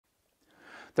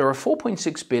There are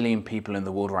 4.6 billion people in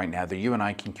the world right now that you and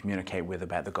I can communicate with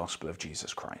about the gospel of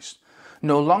Jesus Christ.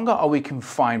 No longer are we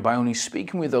confined by only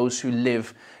speaking with those who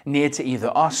live near to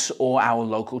either us or our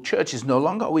local churches. No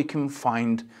longer are we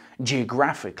confined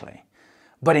geographically.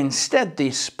 But instead,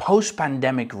 this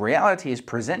post-pandemic reality has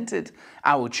presented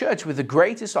our church with the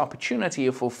greatest opportunity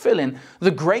of fulfilling the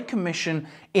Great Commission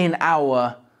in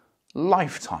our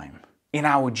lifetime, in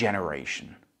our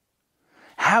generation.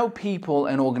 How people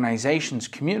and organizations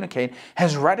communicate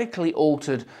has radically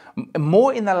altered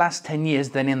more in the last 10 years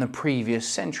than in the previous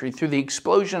century. Through the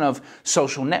explosion of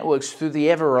social networks, through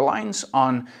the ever-reliance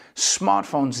on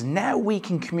smartphones, now we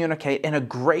can communicate in a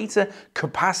greater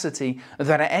capacity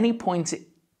than at any point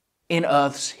in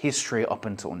Earth's history up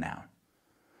until now.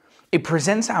 It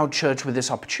presents our church with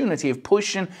this opportunity of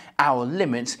pushing our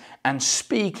limits and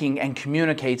speaking and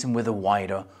communicating with a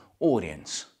wider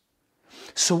audience.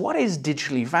 So what is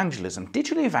digital evangelism?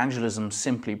 Digital evangelism,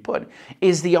 simply put,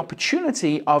 is the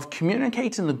opportunity of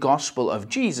communicating the gospel of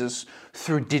Jesus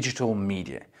through digital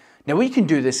media. Now, we can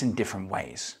do this in different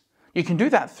ways. You can do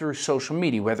that through social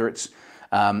media, whether it's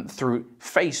through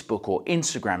Facebook or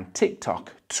Instagram,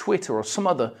 TikTok, Twitter, or some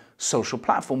other social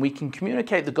platform. We can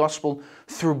communicate the gospel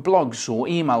through blogs or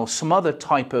email or some other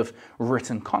type of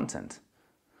written content.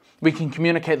 We can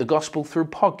communicate the gospel through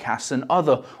podcasts and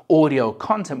other audio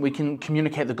content. We can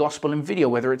communicate the gospel in video,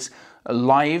 whether it's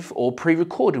live or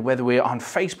pre-recorded, whether we're on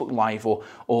Facebook Live or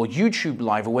YouTube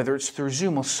Live, or whether it's through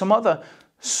Zoom or some other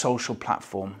social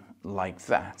platform like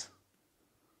that.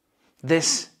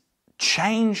 This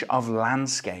change of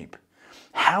landscape,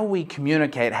 how we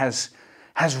communicate, has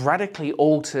radically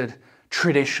altered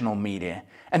traditional media.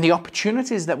 And the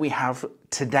opportunities that we have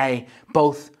today,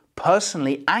 both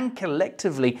personally and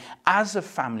collectively as a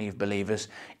family of believers,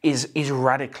 is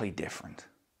radically different.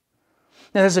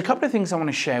 Now, there's a couple of things I want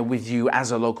to share with you as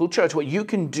a local church, what you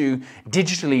can do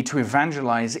digitally to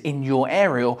evangelize in your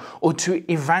area or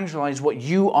to evangelize what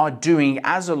you are doing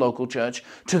as a local church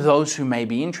to those who may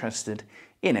be interested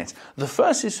in it. The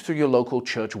first is through your local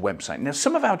church website. Now,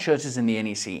 some of our churches in the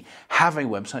NEC have a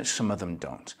website, some of them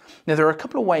don't. Now, there are a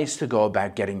couple of ways to go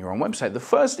about getting your own website. The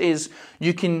first is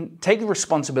you can take the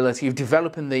responsibility of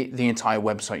developing the entire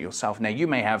website yourself. Now, you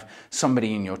may have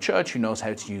somebody in your church who knows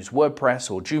how to use WordPress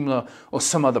or Joomla or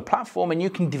some other platform, and you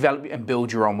can develop and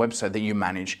build your own website that you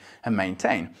manage and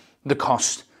maintain. The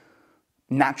cost,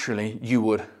 naturally, you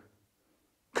would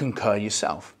concur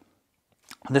yourself.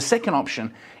 The second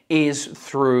option is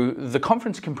through the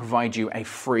conference can provide you a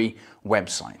free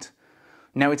website.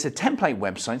 Now, it's a template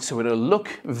website, so it'll look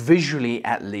visually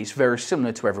at least very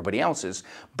similar to everybody else's,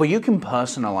 but you can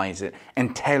personalize it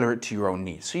and tailor it to your own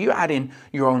needs. So you add in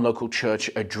your own local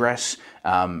church address,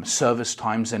 service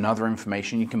times, and other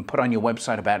information. You can put on your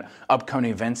website about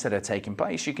upcoming events that are taking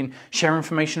place. You can share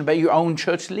information about your own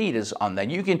church leaders on there.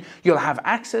 You'll have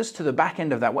access to the back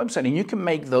end of that website, and you can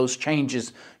make those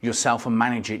changes yourself and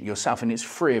manage it yourself, and it's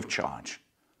free of charge.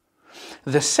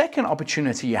 The second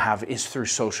opportunity you have is through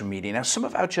social media. Now, some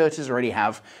of our churches already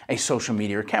have a social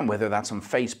media account, whether that's on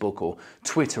Facebook or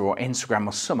Twitter or Instagram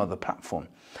or some other platform.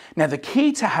 Now, the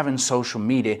key to having social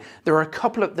media, there are a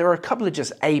couple of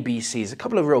just ABCs, a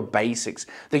couple of real basics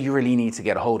that you really need to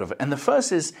get a hold of. And the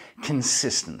first is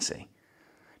consistency.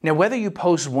 Now, whether you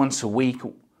post once a week,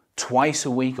 twice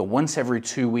a week, or once every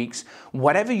 2 weeks,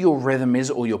 whatever your rhythm is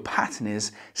or your pattern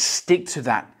is, stick to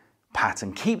that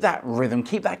pattern. Keep that rhythm,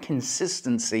 keep that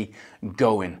consistency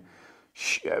going.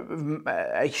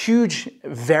 A huge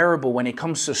variable when it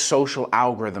comes to social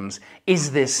algorithms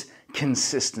is this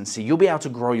consistency. You'll be able to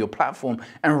grow your platform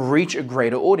and reach a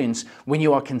greater audience when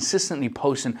you are consistently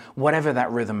posting whatever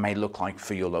that rhythm may look like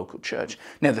for your local church.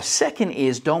 Now, the second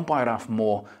is don't bite off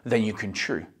more than you can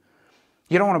chew.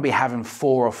 You don't want to be having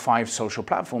 4 or 5 social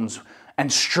platforms and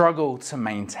struggle to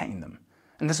maintain them.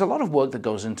 And there's a lot of work that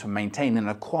goes into maintaining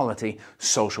a quality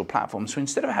social platform. So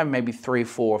instead of having maybe 3,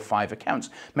 4, or 5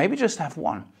 accounts, maybe just have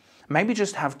 1. Maybe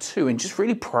just have 2 and just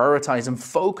really prioritize and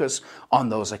focus on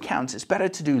those accounts. It's better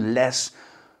to do less,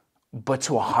 but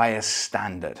to a higher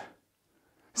standard.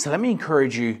 So let me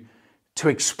encourage you to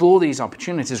explore these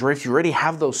opportunities, or if you already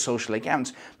have those social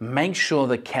accounts, make sure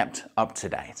they're kept up to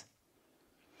date.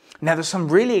 Now, there's some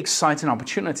really exciting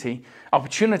opportunities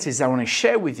that I want to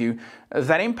share with you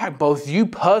that impact both you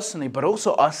personally, but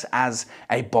also us as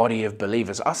a body of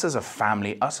believers, us as a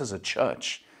family, us as a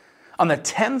church. On the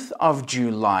 10th of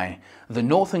July, the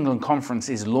North England Conference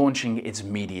is launching its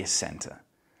media center.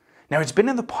 Now, it's been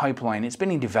in the pipeline, it's been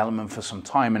in development for some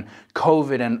time, and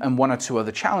COVID and 1 or 2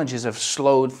 other challenges have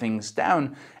slowed things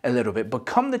down a little bit. But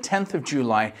come the 10th of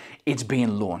July, it's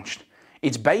being launched.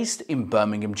 It's based in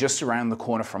Birmingham, just around the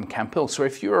corner from Camp Hill. So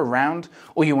if you're around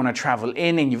or you want to travel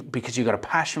in and because you've got a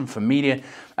passion for media,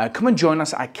 come and join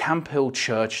us at Camp Hill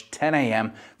Church, 10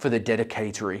 a.m. for the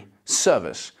Dedicatory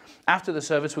service. After the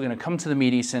service, we're going to come to the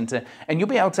media center and you'll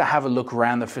be able to have a look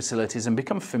around the facilities and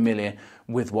become familiar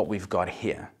with what we've got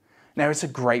here. Now, it's a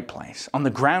great place. On the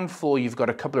ground floor, you've got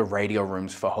a couple of radio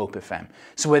rooms for Hope FM.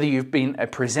 So whether you've been a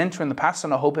presenter in the past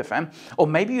on a Hope FM, or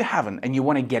maybe you haven't and you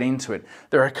want to get into it,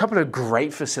 there are a couple of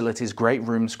great facilities, great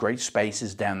rooms, great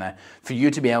spaces down there for you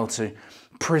to be able to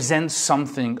present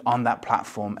something on that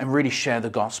platform and really share the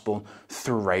gospel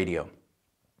through radio.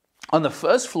 On the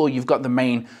first floor, you've got the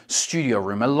main studio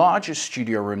room, a larger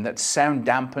studio room that's sound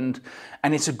dampened,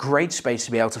 and it's a great space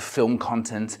to be able to film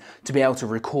content, to be able to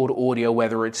record audio,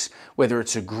 whether it's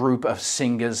a group of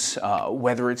singers,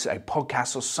 whether it's a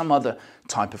podcast or some other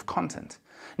type of content.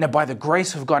 Now, by the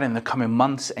grace of God, in the coming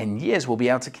months and years, we'll be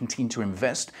able to continue to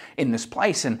invest in this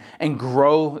place and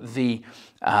grow the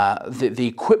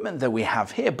equipment that we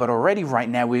have here. But already right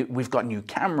now, we've got new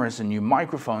cameras and new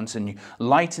microphones and new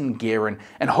lighting gear.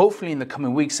 And hopefully in the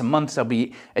coming weeks and months, there'll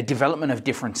be a development of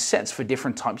different sets for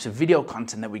different types of video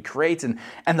content that we create. And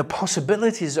the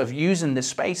possibilities of using this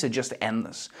space are just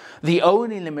endless. The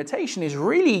only limitation is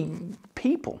really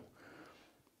people.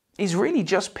 Is really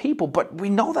just people, but we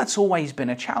know that's always been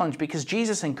a challenge because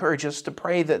Jesus encouraged us to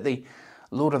pray that the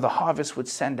Lord of the harvest would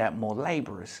send out more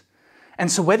laborers.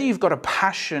 And so whether you've got a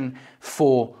passion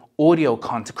for audio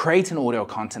content, creating audio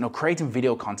content or creating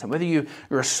video content, whether you're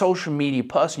a social media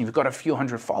person, you've got a few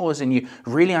hundred followers and you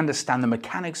really understand the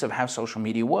mechanics of how social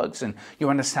media works and you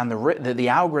understand the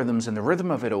algorithms and the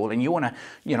rhythm of it all, and you want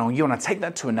to take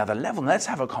that to another level, let's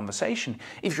have a conversation.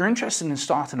 If you're interested in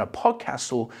starting a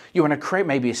podcast or you want to create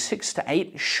maybe a 6 to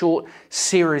 8 short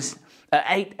series,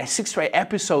 a 6 to 8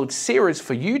 episode series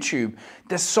for YouTube,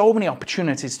 there's so many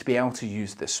opportunities to be able to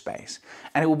use this space.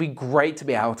 And it will be great to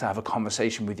be able to have a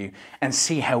conversation with you and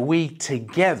see how we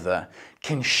together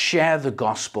can share the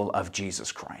gospel of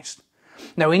Jesus Christ.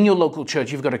 Now, in your local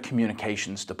church, you've got a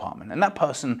communications department, and that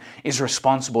person is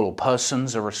responsible, or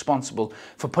persons are responsible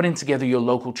for putting together your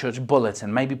local church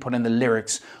bulletin, maybe putting the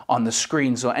lyrics on the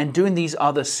screens and doing these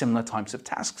other similar types of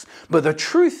tasks. But the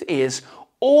truth is,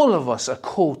 all of us are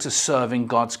called to serve in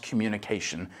God's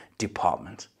communication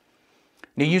department.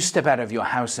 Now, you step out of your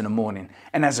house in the morning,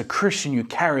 and as a Christian, you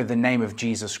carry the name of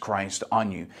Jesus Christ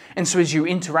on you. And so as you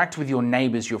interact with your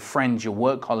neighbors, your friends, your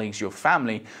work colleagues, your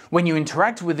family, when you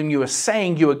interact with them, you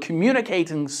are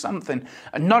communicating something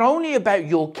not only about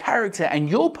your character and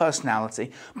your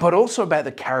personality, but also about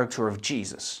the character of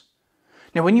Jesus.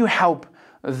 Now, when you help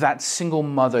that single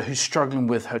mother who's struggling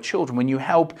with her children, when you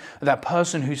help that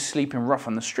person who's sleeping rough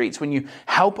on the streets, when you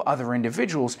help other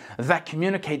individuals, that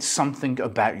communicates something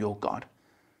about your God.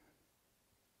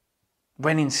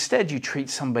 When instead you treat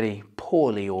somebody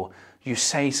poorly, or you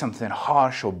say something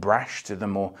harsh or brash to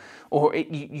them, or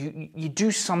you do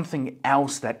something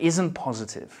else that isn't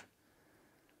positive,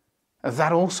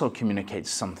 that also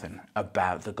communicates something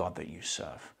about the God that you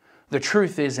serve. The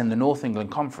truth is, in the North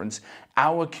England Conference,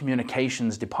 our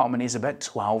communications department is about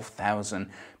 12,000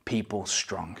 people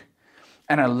strong.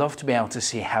 And I'd love to be able to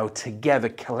see how together,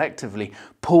 collectively,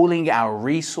 pooling our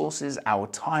resources, our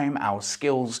time, our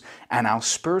skills, and our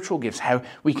spiritual gifts, how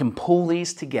we can pull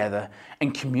these together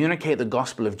and communicate the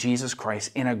gospel of Jesus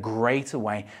Christ in a greater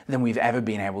way than we've ever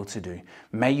been able to do.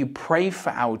 May you pray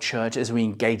for our church as we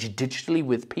engage digitally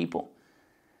with people,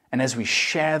 and as we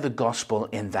share the gospel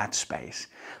in that space.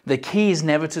 The key is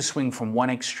never to swing from one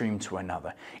extreme to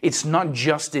another. It's not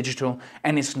just digital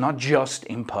and it's not just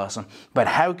in person, but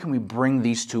how can we bring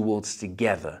these two worlds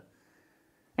together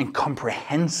and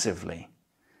comprehensively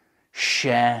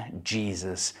share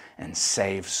Jesus and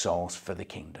save souls for the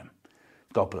kingdom?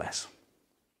 God bless.